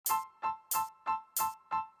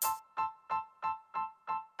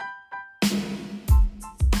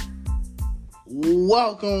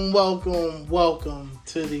Welcome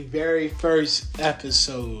to the very first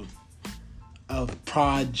episode of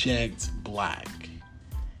Project Black.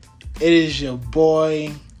 It is your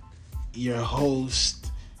boy, your host,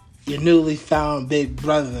 your newly found big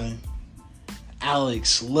brother,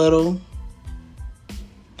 Alex Little.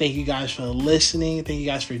 Thank you guys for listening. Thank you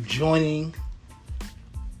guys for joining.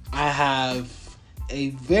 I have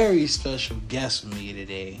a very special guest with me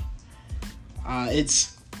today.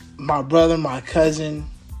 It's my brother, my cousin.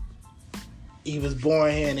 He was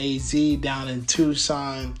born here in AZ, down in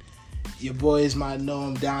Tucson. Your boys might know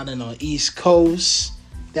him down in the East Coast,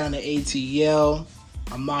 down in ATL.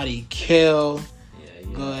 Amadi Dakel. Yeah.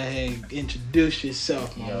 Go ahead, introduce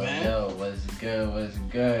yourself, my man. Yo, what's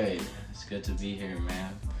good? It's good to be here,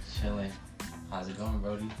 man. Chilling. How's it going,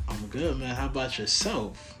 Brody? I'm good, man. How about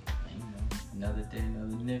yourself? Another day,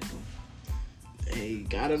 another nickel. Hey,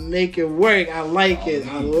 gotta make it work. I like it.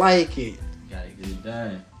 Gotta get it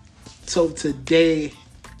done. So today,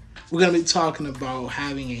 we're going to be talking about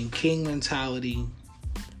having a king mentality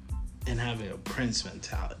and having a prince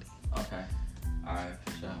mentality. Okay. Alright,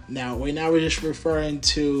 for sure. Now, we're just referring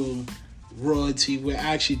to royalty. We're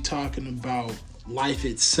actually talking about life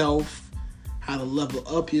itself, how to level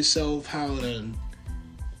up yourself, how to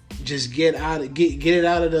just get it out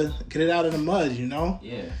of the mud, you know?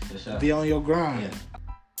 Yeah, for sure. Be on your grind. Yeah.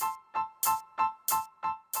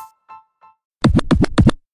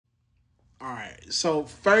 Alright, so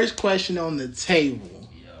first question on the table.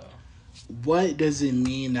 Yo. What does it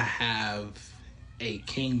mean to have a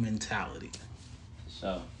king mentality?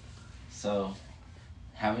 So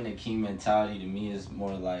having a king mentality to me is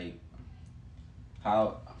more like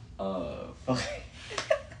how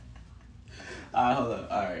Alright, hold up.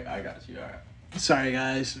 Alright, I got you. Alright. Sorry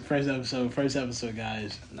guys, first episode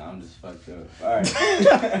guys. No, I'm just fucked up. Alright.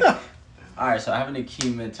 Alright, so having a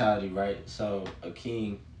king mentality, right? So a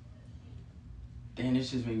king. Damn,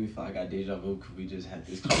 this just made me feel like I got deja vu because we just had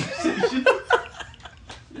this conversation.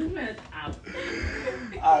 Alright,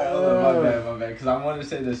 my bad. Because I wanted to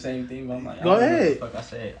say the same thing, but I'm like, go ahead. What the fuck I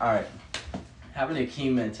said. Alright. Having a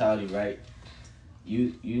king mentality, right?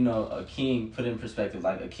 You know, a king, put in perspective,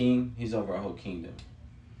 like a king, he's over a whole kingdom.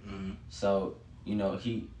 Mm-hmm. So, you know,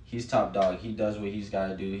 he's top dog. He does what he's got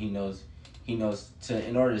to do. He knows in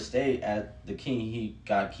order to stay at the king, he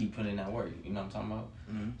got to keep putting in that work. You know what I'm talking about?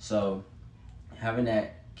 Mm-hmm. So, having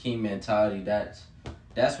that king mentality, that's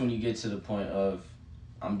when you get to the point of,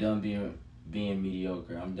 I'm done being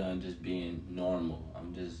mediocre. I'm done just being normal.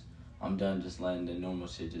 I'm done just letting the normal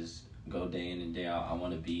shit just go day in and day out. I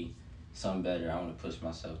want to be something better. I want to push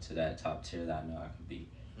myself to that top tier that I know I could be.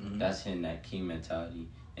 Mm-hmm. That's hitting that king mentality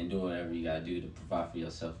and doing whatever you gotta do to provide for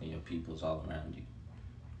yourself and your peoples all around you.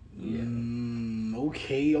 Yeah.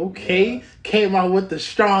 Okay. Yeah. Came out with the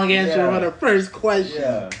strong answer on the first question.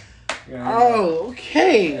 Yeah. Oh,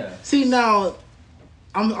 okay. Yeah. See, now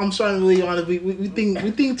I'm starting to be honest. We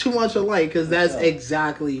think too much alike because that's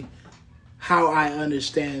exactly how I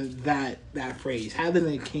understand that phrase.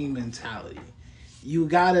 Having a king mentality. You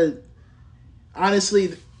gotta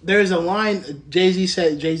honestly. There's a line Jay-Z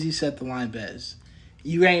said the line best.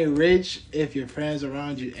 You ain't rich if your friends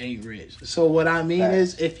around you ain't rich. So what I mean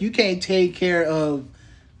is, if you can't take care of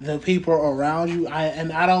the people around you,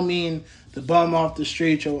 I don't mean the bum off the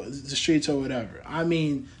streets or whatever. I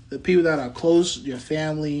mean the people that are close, your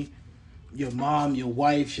family, your mom, your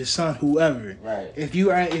wife, your son, whoever. Right. If you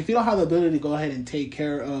don't have the ability to go ahead and take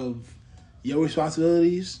care of your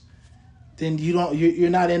responsibilities, then you're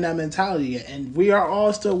not in that mentality yet. And we are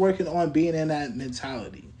all still working on being in that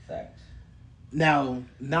mentality. Facts. Now,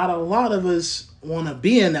 not a lot of us want to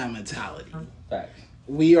be in that mentality. Facts.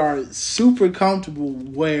 We are super comfortable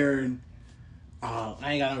where I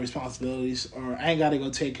ain't got no responsibilities, or I ain't got to go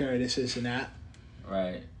take care of this and that.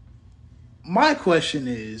 Right. My question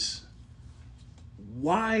is,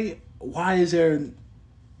 why is there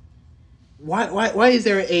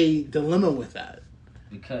a dilemma with that?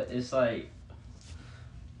 Because it's like,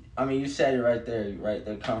 I mean, you said it right there, right?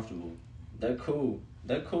 They're comfortable. They're cool.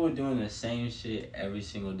 They're cool doing the same shit every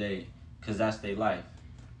single day because that's their life.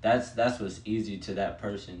 That's what's easy to that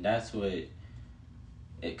person. That's what,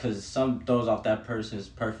 because some throws off that person's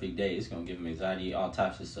perfect day. It's going to give them anxiety, all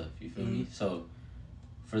types of stuff. You feel me? So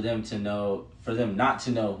for them not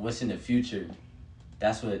to know what's in the future,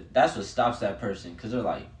 that's what stops that person because they're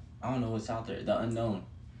like, I don't know what's out there, the unknown.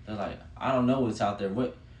 They're like, I don't know what's out there.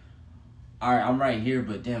 Alright, I'm right here,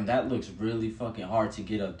 but damn, that looks really fucking hard to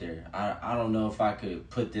get up there. I don't know if I could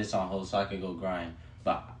put this on hold so I could go grind.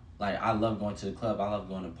 But, like, I love going to the club. I love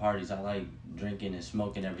going to parties. I like drinking and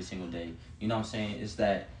smoking every single day. You know what I'm saying? It's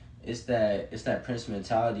that It's that Prince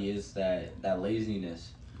mentality. It's that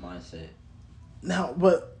laziness mindset. Now,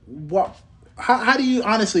 but what? How do you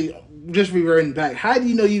honestly just reverting back? How do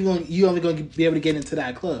you know you only gonna be able to get into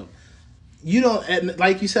that club? You don't, and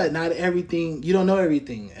like you said, not everything. You don't know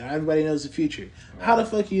everything, and everybody knows the future. Right. How the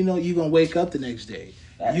fuck you know you gonna wake up the next day?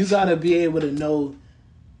 You gotta be able to know.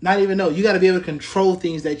 Not even know. You gotta be able to control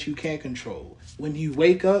things that you can't control. When you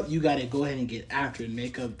wake up, you gotta go ahead and get after it. And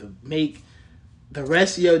make the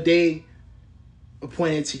rest of your day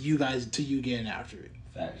appointed to you guys, to you getting after it.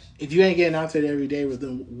 Facts. If you ain't getting after it every day with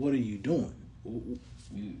them, what are you doing?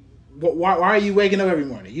 Why are you waking up every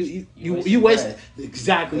morning? You waste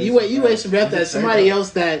exactly. You waste some breath that somebody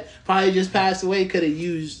else that probably just passed away could have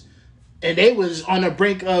used, and they was on the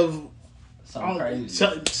brink of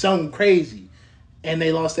something crazy, and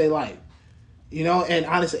they lost their life. You know, and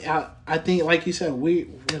honestly, I think, like you said, we're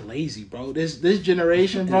lazy, bro. This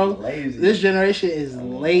generation, bro, this generation is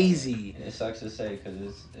lazy. It sucks to say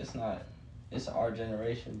because it's our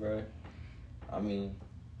generation, bro. I mean,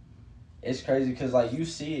 it's crazy because like you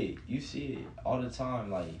see it all the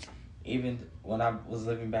time. Like even when I was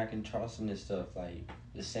living back in Charleston and stuff, like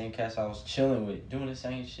the same cats I was chilling with doing the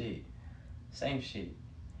same shit.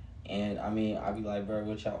 And I mean, I be like, bro,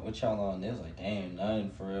 what y'all on? They was like, damn,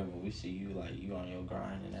 nothing for real. But we see you like you on your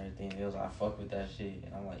grind and everything. They was like, I fuck with that shit.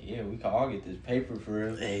 And I'm like, yeah, we can all get this paper for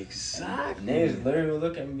real. Exactly. And niggas literally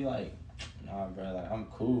look at me and be like, nah, bro, like I'm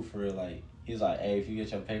cool for real. Like he's like, hey, if you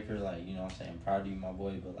get your paper, like you know what I'm saying, proud of you, my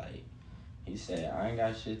boy. But like he said, I ain't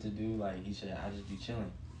got shit to do. Like he said, I just be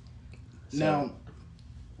chilling. So, now,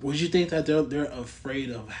 would you think that they're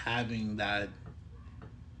afraid of having that?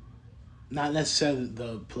 Not necessarily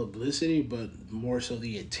the publicity, but more so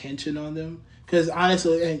the attention on them. Because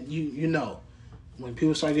honestly, and you know, when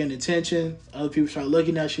people start getting attention, other people start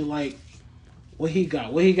looking at you like, what he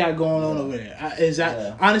got going on over there? Is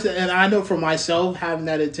that honestly? And I know for myself, having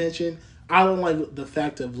that attention, I don't like the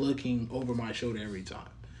fact of looking over my shoulder every time.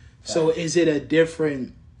 So is it a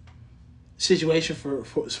different situation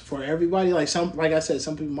for everybody? Like I said,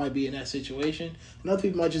 some people might be in that situation, and other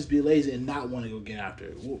people might just be lazy and not want to go get after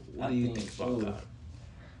it. What do you think about that?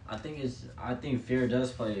 I think fear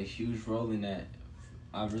does play a huge role in that.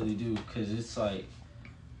 I really do, because it's like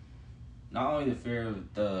not only the fear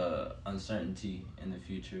of the uncertainty in the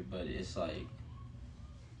future, but it's like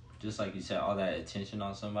just like you said, all that attention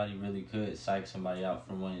on somebody really could psych somebody out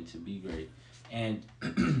from wanting to be great. And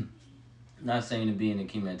not saying to be in the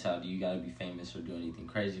key mentality, you gotta be famous or do anything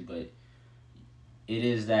crazy, but it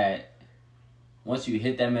is that once you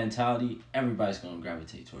hit that mentality, everybody's gonna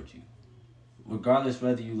gravitate towards you. Regardless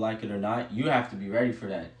whether you like it or not, you have to be ready for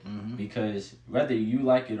that. Mm-hmm. Because whether you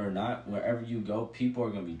like it or not, wherever you go, people are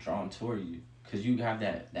gonna be drawn toward you. Because you have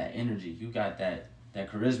that energy, you got that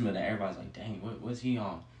charisma that everybody's like, dang, what's he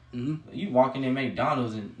on? Mm-hmm. You walking in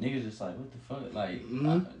McDonald's and niggas just like, what the fuck? Like,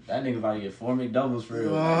 that nigga about to get 4 McDoubles for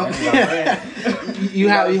real. You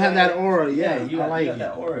have that aura. Yeah, you got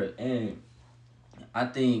that aura. And I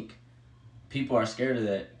think people are scared of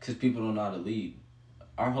that because people don't know how to lead.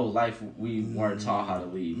 Our whole life, we weren't taught how to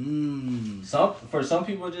lead. For some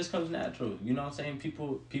people, it just comes natural. You know what I'm saying?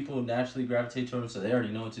 People naturally gravitate toward them, so they already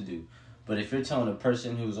know what to do. But if you're telling a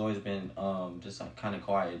person who's always been just like kind of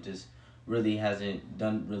quiet, just really hasn't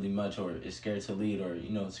done really much, or is scared to lead, or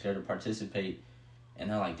you know scared to participate,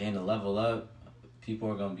 and they're like, damn, to level up, people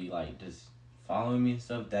are gonna be like just following me and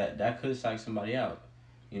stuff. That could psych somebody out.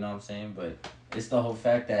 You know what I'm saying? But it's the whole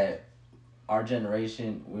fact that our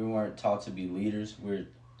generation, we weren't taught to be leaders.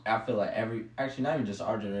 I feel like actually not even just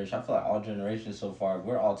our generation, I feel like all generations so far,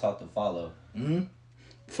 we're all taught to follow. Mm-hmm.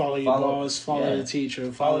 Follow your boss, follow the teacher.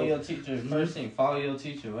 Follow your teacher. Mm-hmm. First thing, follow your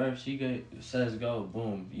teacher. Wherever she says go,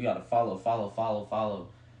 boom. You gotta follow.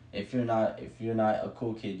 If you're not a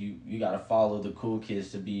cool kid, you gotta follow the cool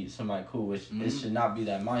kids to be somebody cool. Which it should not be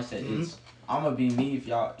that mindset. Mm-hmm. It's I'm gonna be me if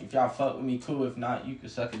y'all fuck with me, cool. If not, you can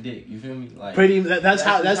suck a dick. You feel me? Like that's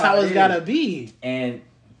how it's gotta be. And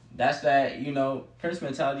that's that, you know, Prince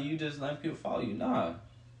mentality. You just let people follow you. Nah,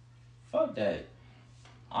 fuck that.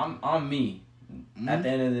 I'm me. Mm-hmm. At the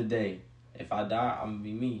end of the day, if I die, I'm gonna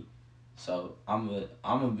be me. So I'm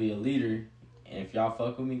gonna be a leader, and if y'all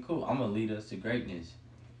fuck with me, cool. I'm gonna lead us to greatness.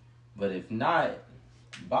 But if not,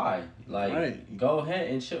 bye. Like go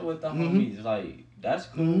ahead and chill with the homies. Like that's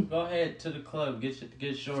cool. Mm-hmm. Go ahead to the club, get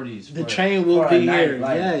shorties. The train will be here.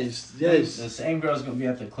 Like, yes. The same girl's gonna be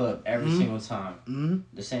at the club every single time. Mm-hmm.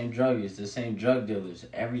 The same druggies, the same drug dealers.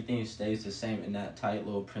 Everything stays the same in that tight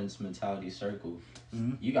little Prince mentality circle.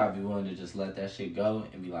 Mm-hmm. You gotta be willing to just let that shit go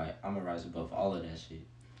and be like, I'm gonna rise above all of that shit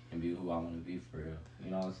and be who I want to be for real.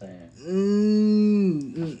 You know what I'm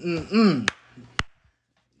saying?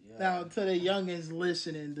 to the youngest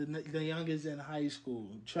listening, the youngest in high school.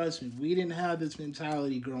 Trust me, we didn't have this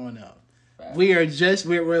mentality growing up. Right.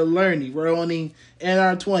 We're learning. We're only in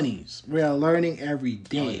our 20s. We are learning every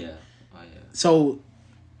day. Oh yeah. So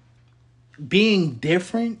being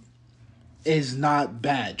different is not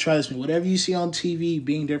bad. Trust me. Whatever you see on TV,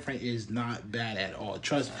 being different is not bad at all.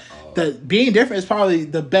 Trust me. Being different is probably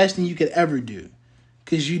the best thing you could ever do.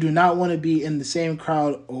 Because you do not want to be in the same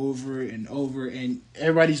crowd over and over and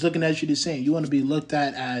everybody's looking at you the same. You want to be looked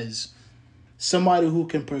at as somebody who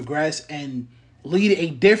can progress and lead a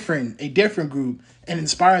different group and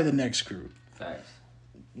inspire the next group. Facts.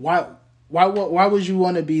 Why would you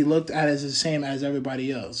want to be looked at as the same as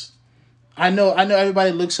everybody else? I know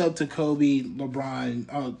everybody looks up to Kobe,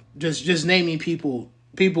 LeBron, just naming people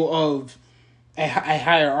of a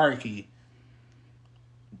hierarchy.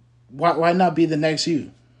 Why not be the next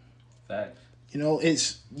you? Facts. You know,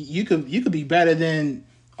 it's you could be better than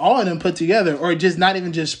all of them put together, or just not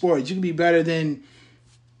even just sports. You could be better than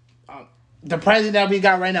the president that we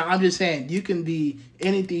got right now. I'm just saying, you can be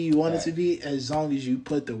anything you want it to be as long as you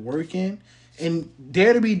put the work in and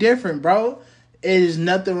dare to be different, bro. It is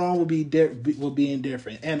nothing wrong with being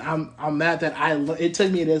different, and I'm mad that it took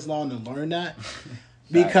me this long to learn that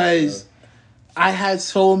because I had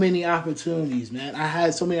so many opportunities, man. I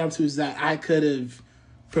had so many opportunities that I could have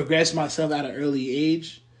progressed myself at an early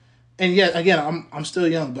age, and yet again, I'm still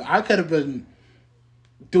young, but I could have been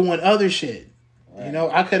doing other shit. Right. You know,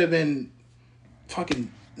 I could have been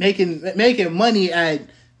fucking making money at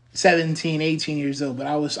 17, 18 years old, but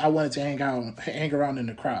I wanted to hang around in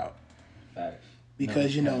the crowd. Facts.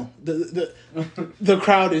 Because the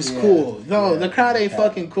crowd is cool. No, the crowd ain't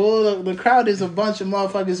fucking cool. The crowd is a bunch of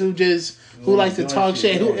motherfuckers who like to talk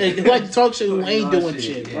shit. Who like to talk shit who ain't doing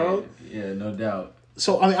shit, bro. Yeah, no doubt.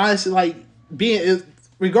 So I mean, honestly, like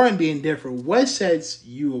regarding being different, what sets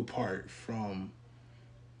you apart from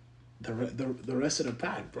the rest of the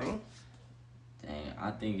pack, bro? Dang,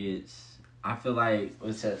 I feel like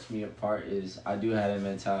what sets me apart is I do have that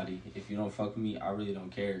mentality. If you don't fuck with me, I really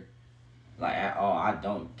don't care. Like, at all, I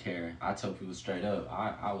don't care. I tell people straight up,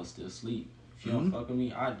 I will still sleep. If you don't fuck with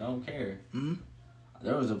me, I don't care. Mm-hmm.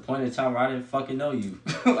 There was a point in time where I didn't fucking know you.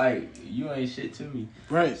 Like, you ain't shit to me.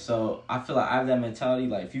 Right. So, I feel like I have that mentality.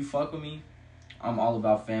 Like, if you fuck with me, I'm all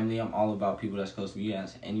about family. I'm all about people that's close to me. You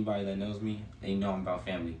ask anybody that knows me, they know I'm about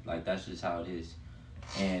family. Like, that's just how it is.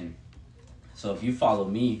 And so, if you follow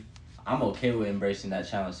me, I'm okay with embracing that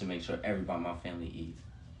challenge to make sure everybody in my family eat.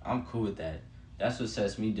 I'm cool with that. That's what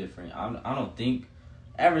sets me different. I don't think,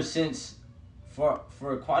 ever since, for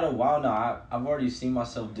quite a while now, I've already seen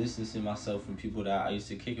myself distancing myself from people that I used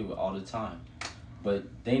to kick it with all the time. But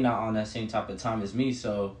they not on that same type of time as me,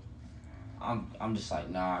 so I'm just like,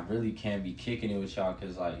 nah, I really can't be kicking it with y'all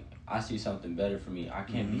because, like, I see something better for me. I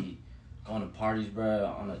can't be going to parties, bro,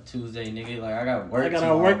 on a Tuesday, nigga. Like, I got work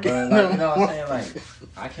tomorrow, bro. Like, you know what I'm saying? Like,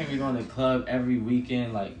 I can't be going to the club every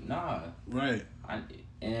weekend. Like, nah. Right.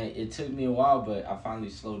 And it took me a while, but I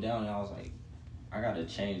finally slowed down, and I was like, I gotta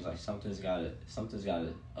change. Like, something's gotta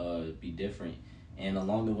be different. And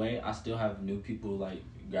along the way, I still have new people like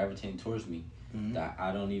gravitating towards me that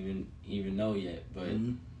I don't even know yet. But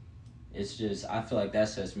it's just, I feel like that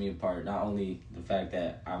sets me apart. Not only the fact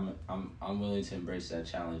that I'm willing to embrace that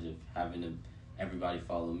challenge of having everybody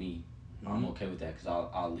follow me. I'm okay with that because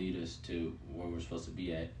I'll lead us to where we're supposed to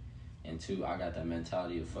be at. And two, I got that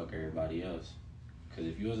mentality of fuck everybody else. Because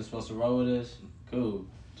if you wasn't supposed to roll with us, cool.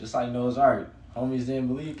 Just like Noah's Ark. Homies didn't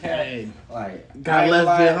believe Cat. Hey, like, got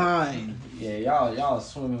left behind. Yeah, y'all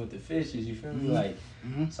swimming with the fishes, you feel me? Like,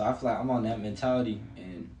 so I feel like I'm on that mentality,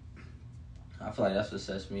 and I feel like that's what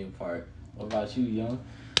sets me apart. What about you, Young?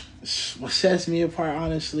 What sets me apart,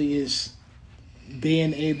 honestly, is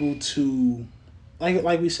being able to,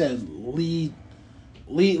 like we said, lead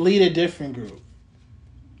a different group.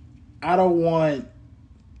 I don't want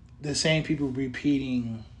the same people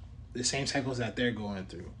repeating the same cycles that they're going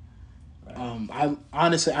through. Right. I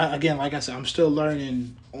honestly, again, like I said, I'm still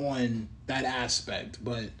learning on that aspect.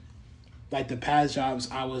 But like the past jobs,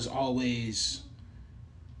 I was always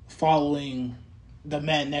following the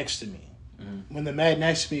man next to me. When the man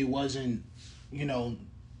next to me wasn't, in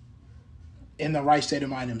the right state of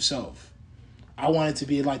mind himself, I wanted to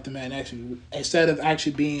be like the man next to me. Instead of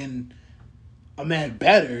actually being a man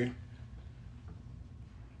better,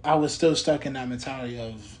 I was still stuck in that mentality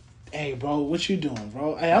of, hey, bro, what you doing,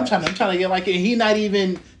 bro? Hey, I'm trying to get like it. He not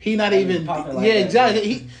even. Like, yeah,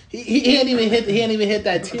 exactly. He ain't even hit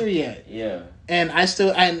that tier yet. Yeah. And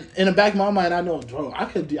in the back of my mind, I know, bro, I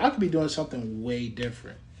could be doing something way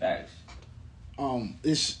different. Facts.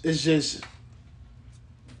 It's just,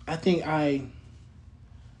 I think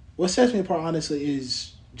what sets me apart, honestly,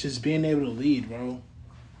 is just being able to lead, bro,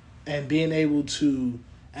 and being able to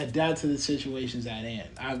adapt to the situations at hand.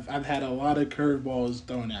 I've had a lot of curveballs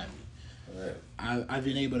thrown at me. Right. I've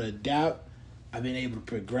been able to adapt. I've been able to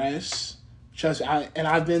progress. Trust me,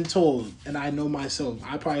 I've been told, and I know myself,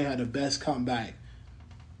 I probably had the best comeback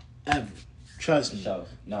ever. Trust me. So,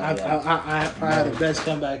 no, I probably had the best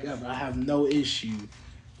comeback ever. I have no issue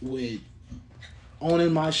with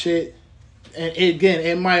owning my shit. And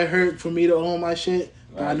it might hurt for me to own my shit,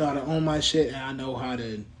 but I know how to own my shit, and I know how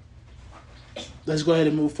to. Let's go ahead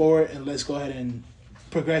and move forward, and let's go ahead and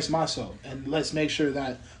progress myself, and let's make sure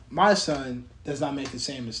that my son does not make the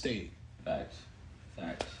same mistake. Facts.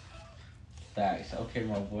 Okay,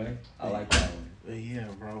 my boy, I like that one. But yeah,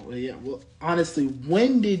 bro. But yeah, well, honestly,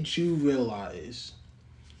 when did you realize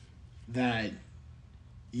that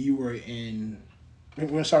you were in? We're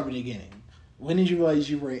gonna start from the beginning. When did you realize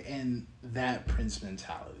you were in that Prince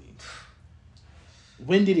mentality?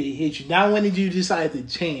 When did it hit you? Now, when did you decide to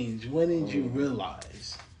change? When did you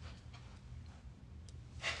realize?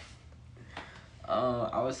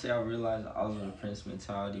 I would say I realized I was in a Prince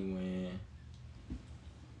mentality when,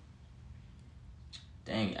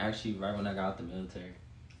 actually right when I got out the military.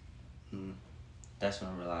 That's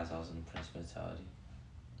when I realized I was in a Prince mentality.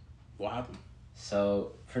 What happened?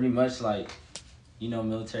 So pretty much like,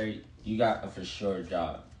 military, you got a for sure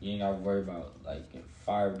job. You ain't gotta worry about like getting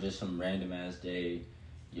fired just some random ass day.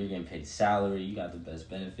 You're getting paid salary. You got the best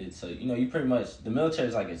benefits. So you pretty much, the military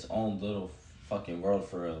is like its own little fucking world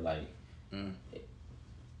for real. Like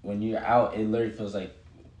when you're out, it literally feels like,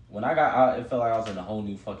 when I got out, it felt like I was in a whole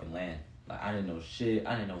new fucking land. Like I didn't know shit.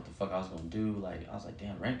 I didn't know what the fuck I was gonna do. Like I was like,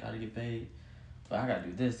 damn, rent gotta get paid, but I gotta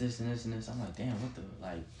do this, and this, and this. I'm like, damn, what the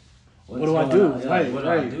like? What do I do? Like, what do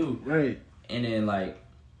I do? Right. And then like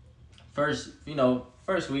first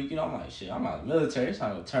week, I'm like, shit, I'm out of the military. It's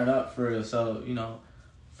not gonna turn up for real. So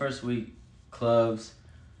first week clubs,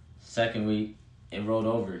 second week it rolled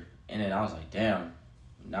over, and then I was like, damn,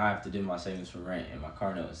 now I have to do my savings for rent and my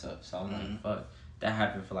car note and stuff. So I'm like, fuck. That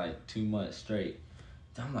happened for like 2 months straight.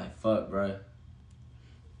 Then I'm like, fuck, bro.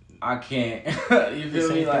 I can't. You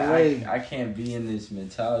feel me? Like I can't be in this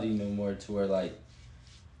mentality no more to where like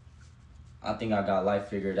I think I got life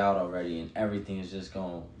figured out already and everything is just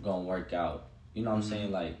gonna work out. You know what I'm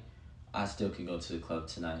saying? Like I still can go to the club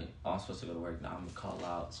tonight. I'm supposed to go to work now. I'm gonna call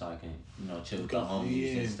out so I can chill with the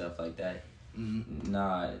homies and stuff like that.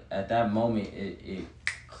 Nah, at that moment it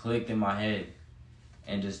clicked in my head,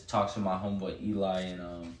 and just talked to my homeboy Eli and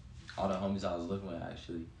all the homies I was living with.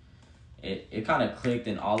 Actually, it kind of clicked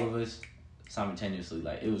in all of us simultaneously.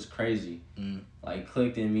 Like it was crazy. Like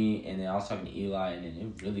clicked in me, and then I was talking to Eli, and then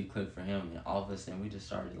it really clicked for him, and all of us. And we just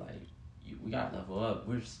started like, we gotta level up.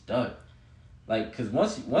 We're stuck. Like, cause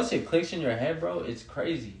once it clicks in your head, bro, it's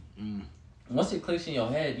crazy. Once it clicks in your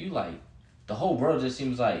head, you like, the whole world just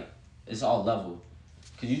seems like it's all level,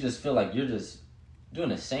 cause you just feel like you're just doing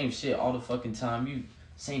the same shit all the fucking time. You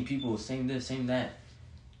same people, same this, same that,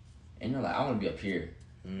 and you're like, I want to be up here.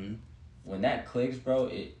 When that clicks, bro,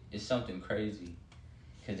 it's something crazy,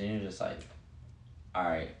 cause then you're just like, all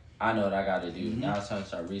right, I know what I got to do. Now it's time to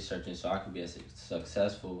start researching so I can be as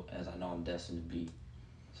successful as I know I'm destined to be.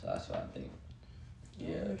 So that's what I think.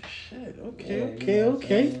 Yeah. Oh, shit. Okay.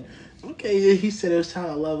 Okay. He said it was time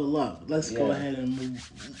to level up. Let's go ahead and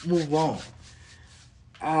move on.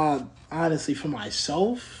 Honestly, for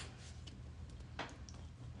myself,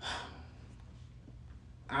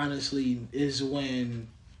 is when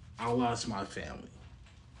I lost my family.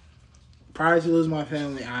 Prior to losing my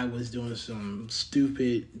family, I was doing some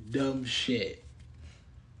stupid, dumb shit.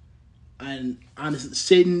 And honestly,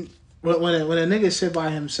 sitting when a nigga sit by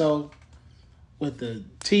himself with the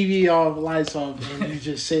TV off, lights off, and you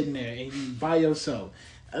just sitting there and you by yourself,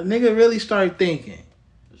 a nigga really started thinking,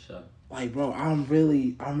 For sure. like, bro, I'm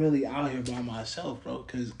really out here by myself, bro,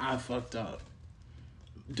 because I fucked up.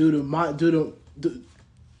 Due to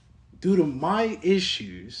my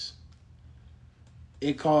issues,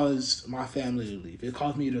 it caused my family to leave. It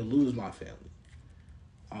caused me to lose my family.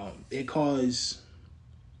 It caused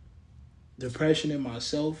depression in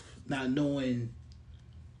myself, not knowing,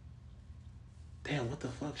 damn, what the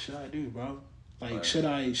fuck should I do, bro? Like,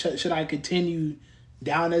 right. should I continue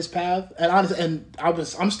down this path? And honestly,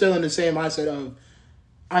 I'm still in the same mindset of,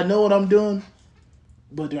 I know what I'm doing,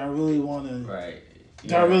 but do I really want to? Right.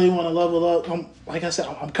 Do I really want to level up? Like I said,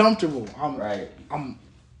 I'm comfortable. I'm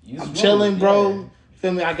chilling, bro.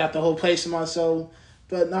 Feel me? I got the whole place to myself,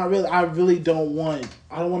 but not really. I don't want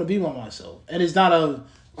to be by myself. And it's not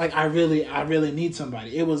like I really need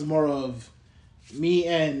somebody. It was more of me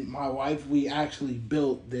and my wife. We actually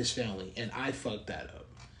built this family, and I fucked that up.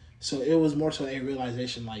 So it was more so a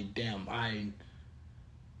realization like, damn, I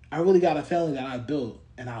really got a family that I built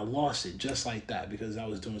and I lost it just like that because I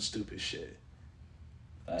was doing stupid shit.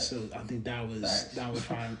 Facts. So I think that was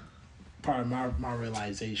Facts. part of my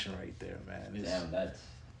realization right there, man. Damn, that's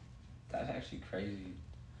actually crazy.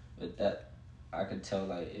 But that I could tell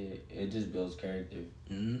like it just builds character.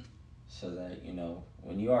 Mm-hmm. So that, you know,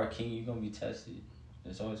 when you are a king, you're gonna be tested.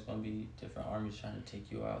 There's always gonna be different armies trying to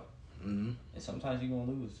take you out. Mm-hmm. And sometimes you're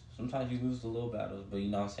gonna lose. Sometimes you lose the little battles, but you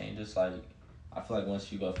know what I'm saying? Just like I feel like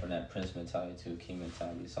once you go from that prince mentality to a king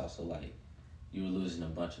mentality, it's also like you were losing a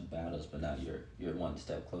bunch of battles, but now you're one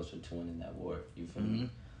step closer to winning that war. You feel me?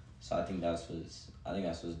 So I think that's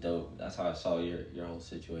what's dope. That's how I saw your whole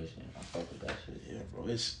situation. I fuck with that shit. Yeah, bro.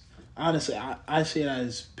 It's honestly I see it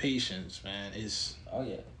as patience, man. It's Oh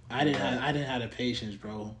yeah. I didn't have the patience,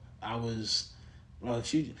 bro. I was, bro.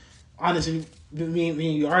 If you honestly me and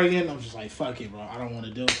you arguing, I'm just like fuck it, bro. I don't want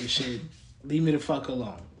to deal with this shit. Leave me the fuck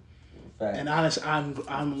alone. Fact. And honestly,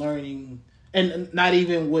 I'm learning, and not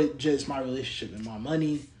even with just my relationship and my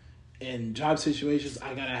money and job situations.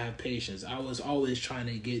 I gotta have patience. I was always trying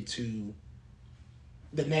to get to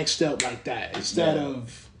the next step like that instead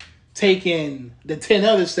of taking the 10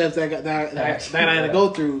 other steps that I had to go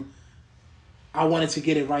through. I wanted to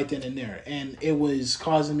get it right then and there, and it was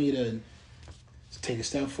causing me to take a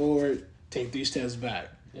step forward, take 3 steps back,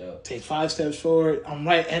 take 5 steps forward. I'm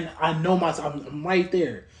right, and I know myself. I'm right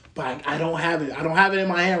there, but I don't have it. I don't have it in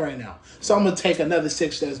my hand right now, so I'm gonna take another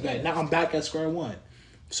 6 steps back. Now I'm back at square one.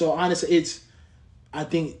 So honestly, I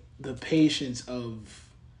think the patience of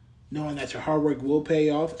knowing that your hard work will pay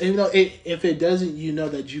off. Even though if it doesn't, you know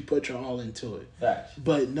that you put your all into it. Facts.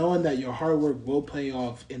 But knowing that your hard work will pay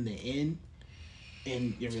off in the end,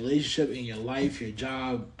 in your relationship, in your life, your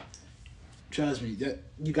job, trust me, that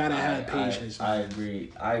you gotta have patience. I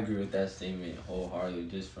agree. I agree with that statement wholeheartedly.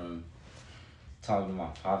 Just from talking to my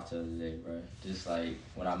pops the other day, bro. Just like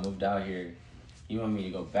when I moved out here, he wanted me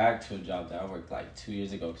to go back to a job that I worked like 2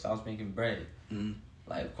 years ago because I was making bread. Mm-hmm.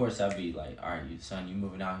 Like, of course, I'd be like, all right, you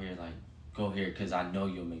moving out here, like, go here because I know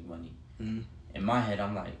you'll make money. Mm-hmm. In my head,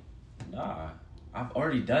 I'm like, nah, I've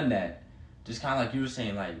already done that. Just kind of like you were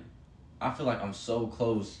saying, like, I feel like I'm so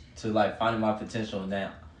close to, like, finding my potential and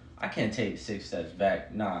that I can't take 6 steps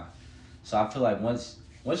back. Nah. So I feel like once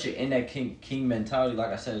you're in that king mentality,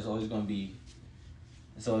 like I said, it's always gonna be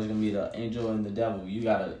the angel and the devil. You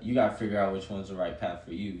gotta figure out which one's the right path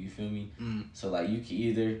for you. You feel me? Mm-hmm. So like you can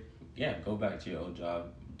either go back to your old job,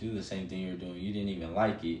 do the same thing you're doing. You didn't even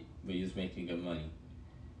like it, but you was making good money,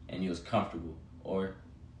 and you was comfortable. Or,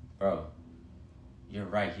 bro, you're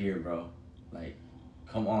right here, bro. Like,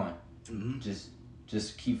 come on,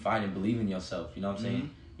 just keep fighting, believe in yourself. You know what I'm saying?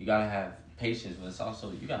 You gotta have patience, but it's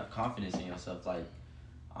also you got confidence in yourself. Like,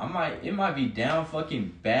 it might be down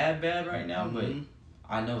fucking bad right now, but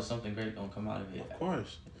I know something great gonna come out of it. Of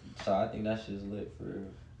course. So I think that shit's lit for real.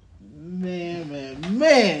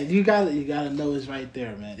 Man, you gotta know it's right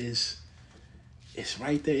there, man. It's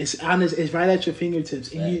right there. It's honest. It's right at your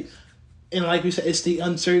fingertips, and like we said, it's the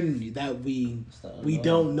uncertainty that we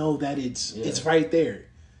don't know that it's right there.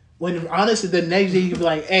 When honestly, the next day you can be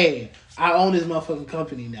like, "Hey, I own this motherfucking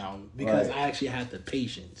company now because I actually had the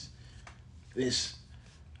patience." It's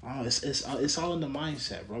all in the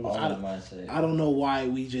mindset, bro. I don't know why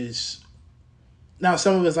we just. Now,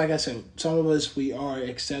 some of us, like I said, we are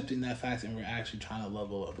accepting that fact and we're actually trying to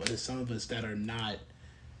level up. But there's some of us that are not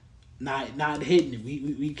hitting it.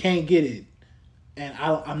 We can't get it, and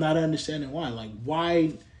I'm not understanding why. Like,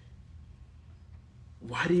 why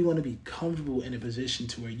do you want to be comfortable in a position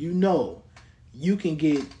to where you know you can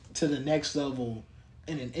get to the next level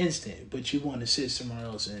in an instant, but you want to sit somewhere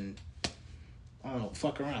else and I don't know,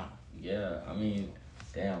 fuck around? Yeah, I mean,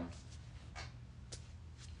 damn,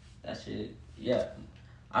 that shit. Yeah,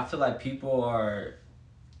 I feel like people are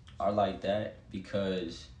like that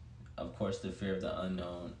because, of course, the fear of the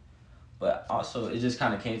unknown. But also, it just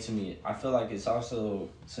kind of came to me. I feel like it's also,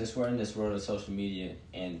 since we're in this world of social media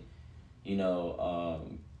and,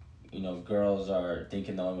 girls are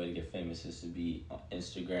thinking the only way to get famous is to be on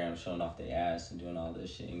Instagram showing off their ass and doing all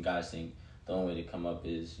this shit. And guys think the only way to come up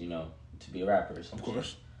is, to be a rapper or something. Of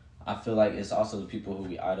course. I feel like it's also the people who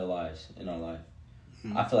we idolize in our life.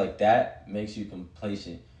 I feel like that makes you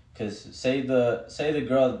complacent. Cause say the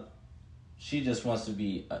girl, she just wants to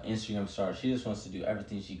be an Instagram star. She just wants to do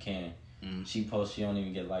everything she can. She posts, she don't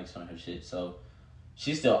even get likes on her shit. So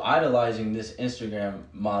she's still idolizing this Instagram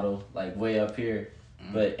model, like way up here.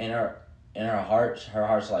 But in her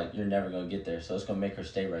heart's like, you're never gonna get there. So it's gonna make her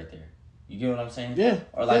stay right there. You get what I'm saying? Yeah.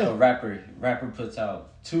 Or like a rapper puts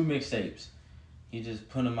out 2 mixtapes. He just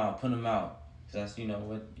put them out. Cause that's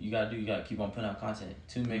what you gotta do. You gotta keep on putting out content.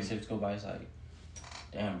 2 mixtapes go by. It's like,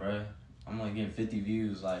 damn, bro, I'm only getting 50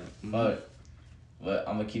 views. Like, fuck. But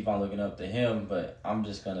I'm gonna keep on looking up to him. But I'm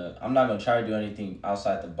not gonna try to do anything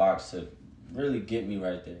outside the box to really get me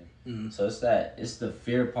right there. So it's the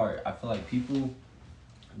fear part. I feel like people,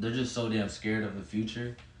 they're just so damn scared of the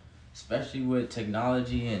future, especially with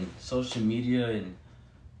technology and social media and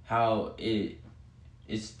how it's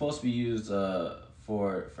supposed to be used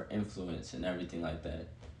for influence and everything like that.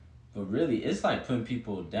 But really, it's like putting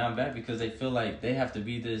people down bad because they feel like they have to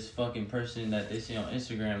be this fucking person that they see on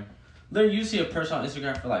Instagram. Literally, you see a person on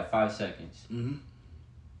Instagram for like 5 seconds.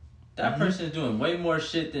 That person is doing way more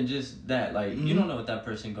shit than just that. Like, you don't know what that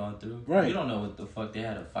person going through. Right. You don't know what the fuck they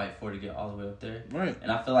had to fight for to get all the way up there. Right. And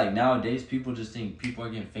I feel like nowadays people just think people are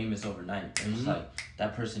getting famous overnight. They're just like,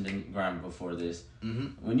 that person didn't grind before this.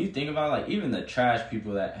 When you think about like even the trash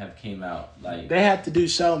people that have came out, like they have to do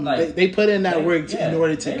something. Like, they put in that work in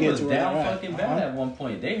order to they get was to where down they're at. fucking bad at one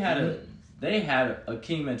point. They had a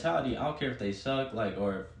king mentality. I don't care if they suck, like,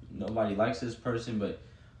 or if nobody likes this person, but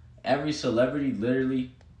every celebrity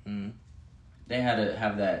literally, they had to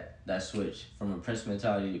have that switch from a prince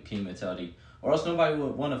mentality to king mentality, or else nobody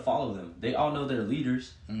would want to follow them. They all know they're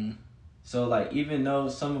leaders. So like, even though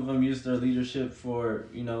some of them use their leadership for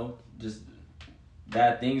just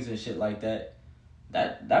bad things and shit like that,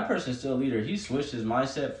 that person's still a leader. He switched his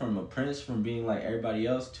mindset from a prince, from being like everybody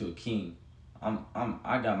else, to a king.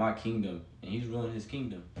 I got my kingdom, and he's ruling his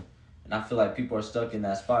kingdom. And I feel like people are stuck in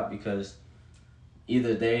that spot because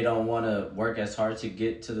either they don't want to work as hard to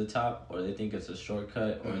get to the top, or they think it's a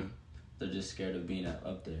shortcut, or they're just scared of being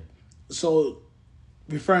up there. So,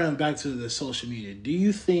 referring back to the social media, do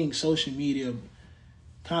you think social media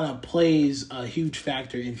kind of plays a huge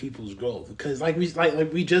factor in people's growth? Because like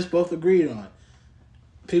we just both agreed on,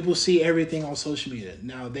 people see everything on social media.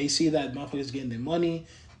 Now they see that motherfuckers getting their money.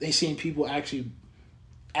 They seeing people actually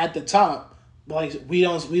at the top, but like we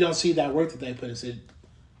don't see that work that they put in. So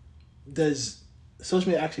does social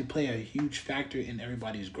media actually play a huge factor in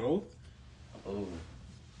everybody's growth?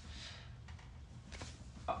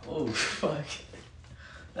 Oh, fuck.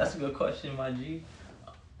 That's a good question, my G.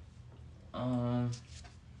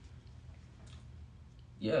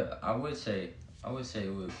 Yeah, I would say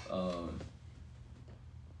it would,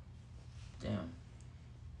 damn.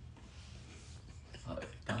 Fuck,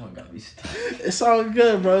 that one got me stuck. It's all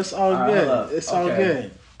good, bro. It's all good. All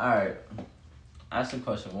good. Alright. Ask the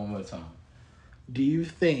question one more time. Do you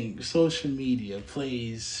think social media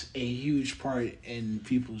plays a huge part in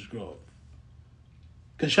people's growth?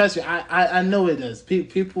 Because trust me, I know it does.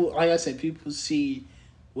 People, like I said, people see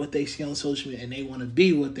what they see on social media and they want to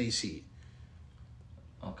be what they see.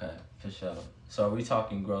 Okay, for sure. So are we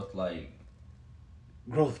talking growth like...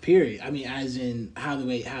 Growth, period. I mean, as in how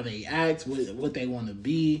they act, what they want to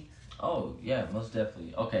be. Oh, yeah, most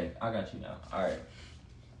definitely. Okay, I got you now. All right.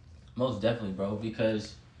 Most definitely, bro,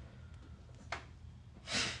 because...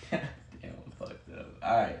 Damn, I'm fucked up.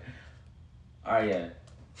 All right, yeah.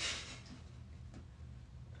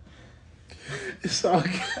 It's all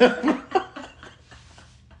good.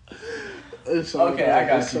 It's all okay, good. I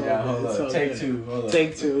got you now. Hold up. Take two. Hold up.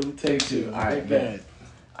 Take two. All right, good.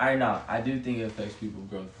 All right, now, I do think it affects people's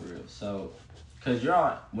growth for real. So, because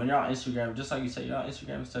when you're on Instagram, just like you said, you're on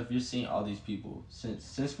Instagram and stuff, you're seeing all these people.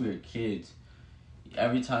 Since we were kids,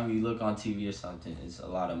 every time you look on TV or something, it's a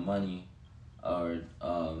lot of money, or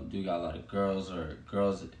you got a lot of girls, or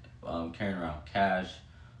girls carrying around cash.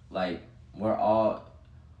 Like,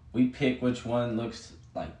 we pick which one looks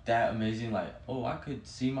like that amazing, like, oh, I could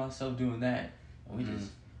see myself doing that. And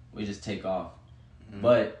we just take off.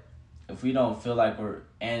 But if we don't feel like we're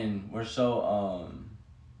so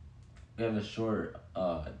we have a short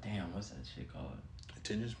what's that shit called?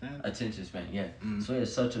 Attention span, yeah. So we have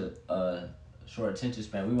such a short attention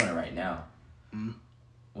span, we want it right now.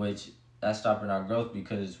 Which that's stopping our growth,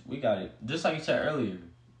 because we got it, just like you said earlier,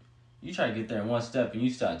 you try to get there in one step and you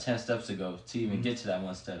still have 10 steps to go to even get to that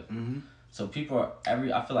one step. So people are I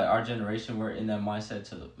feel like our generation, we're in that mindset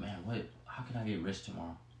to, man, how can I get rich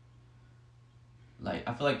tomorrow? Like,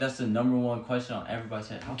 I feel like that's the number one question on everybody's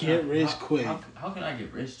head. How can I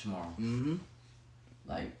get rich tomorrow?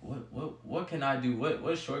 Like, what can I do?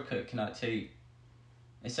 What shortcut can I take?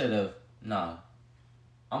 Instead of, nah,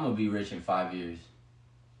 I'm gonna be rich in 5 years.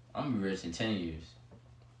 I'm gonna be rich in 10 years.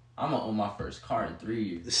 I'm gonna own my first car in 3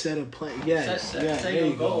 years. Set a plan. Yes. Set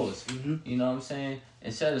your goals. You know what I'm saying?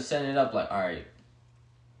 Instead of setting it up like, all right,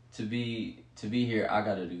 to be here, I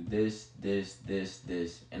gotta do this,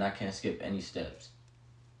 and I can't skip any steps.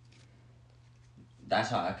 That's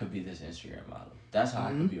how I could be this Instagram model. That's how I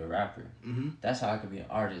could be a rapper. That's how I could be an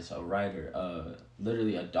artist, a writer,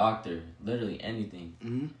 literally a doctor, literally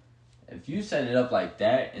anything. If you set it up like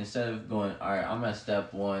that, instead of going, all right, I'm at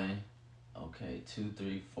step 1, okay, 2,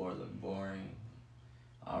 3, 4 look boring.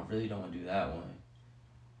 I really don't want to do that one.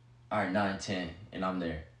 All right, 9, 10, and I'm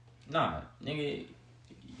there. Nah, nigga,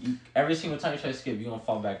 every single time you try to skip, you're going to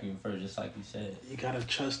fall back even further, just like you said. You got to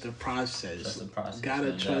trust the process. Trust the process.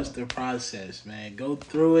 Gotta trust the process, man. Go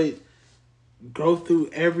through it. Go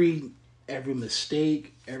through every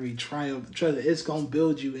mistake, every triumph. Trust it, it's going to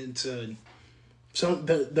build you into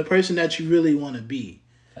the person that you really want to be.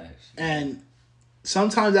 Facts. And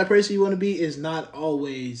sometimes that person you want to be is not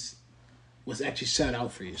always what's actually set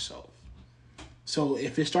out for yourself. So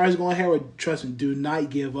if it starts going hayward, trust me, do not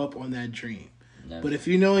give up on that dream. Never. But if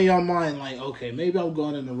you know in your mind, like, okay, maybe I'm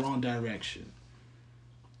going in the wrong direction,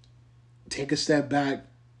 take a step back,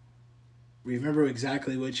 remember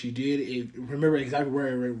exactly what you did, remember exactly where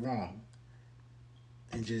it went wrong,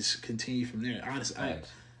 and just continue from there. Honestly,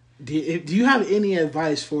 do you have any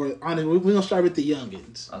advice for, honestly, we're going to start with the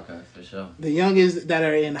youngins. Okay, for sure. The youngins that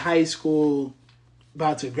are in high school,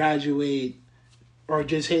 about to graduate, or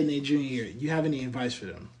just hitting their junior year. You have any advice for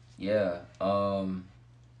them? Yeah.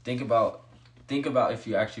 Think about if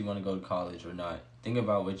you actually want to go to college or not. Think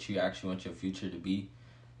about what you actually want your future to be,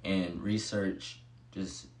 and research.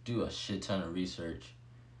 Just do a shit ton of research.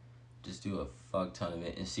 Just do a fuck ton of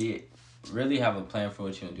it, and see it. Really have a plan for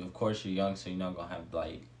what you want to do. Of course, you're young, so you're not gonna have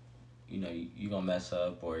you're gonna mess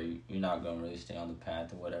up, or you're not gonna really stay on the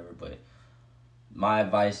path or whatever. But my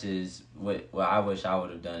advice is what I wish I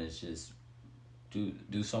would have done is just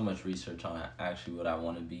do so much research on actually what I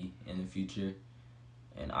want to be in the future.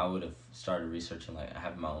 And I would have started researching, like,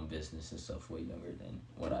 having my own business and stuff way younger than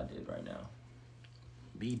what I did right now.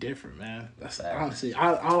 Be different, man. That's honestly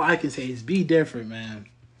all I can say is be different, man.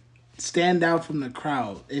 Stand out from the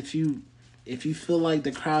crowd. If you feel like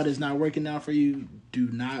the crowd is not working out for you, do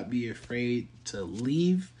not be afraid to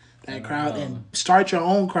leave that crowd and start your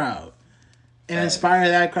own crowd. And inspire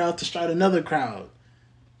that crowd to start another crowd.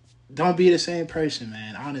 Don't be the same person,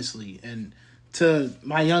 man, honestly. And to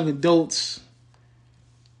my young adults,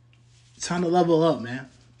 it's time to level up, man.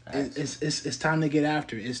 It's time to get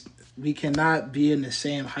after it. We cannot be in the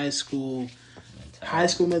same high school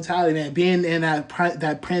mentality, man. Being in that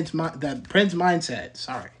Prince mindset.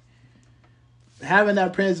 Sorry, having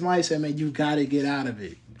that Prince mindset, man. You got to get out of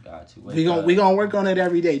it. We gonna work on it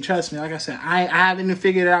every day. Trust me. Like I said, I haven't even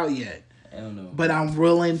figured it out yet. I don't know. But I'm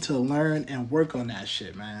willing to learn and work on that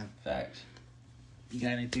shit, man. Facts. You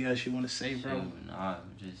got anything else you want to say, bro? Nah,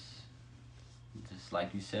 just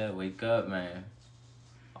like you said, wake up, man.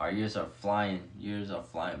 Our years are flying. Years are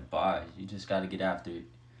flying by. You just got to get after it.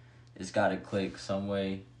 It's got to click some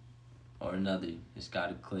way or another. It's got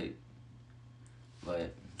to click.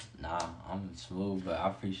 But, nah, I'm smooth. But I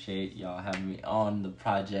appreciate y'all having me on the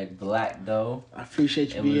Project Black, though. I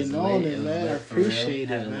appreciate you being on it, man. I appreciate it,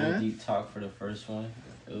 man. Had a little deep talk for the first one.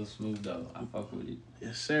 It was smooth, though. I fuck with it.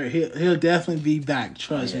 Yes, sir. He'll definitely be back.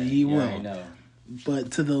 Trust me, he will. I know.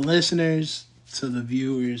 But to the listeners, to the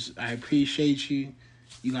viewers, I appreciate you.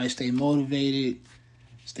 You guys stay motivated,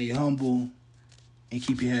 stay humble, and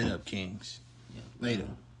keep your head up, Kings. Yeah. Later.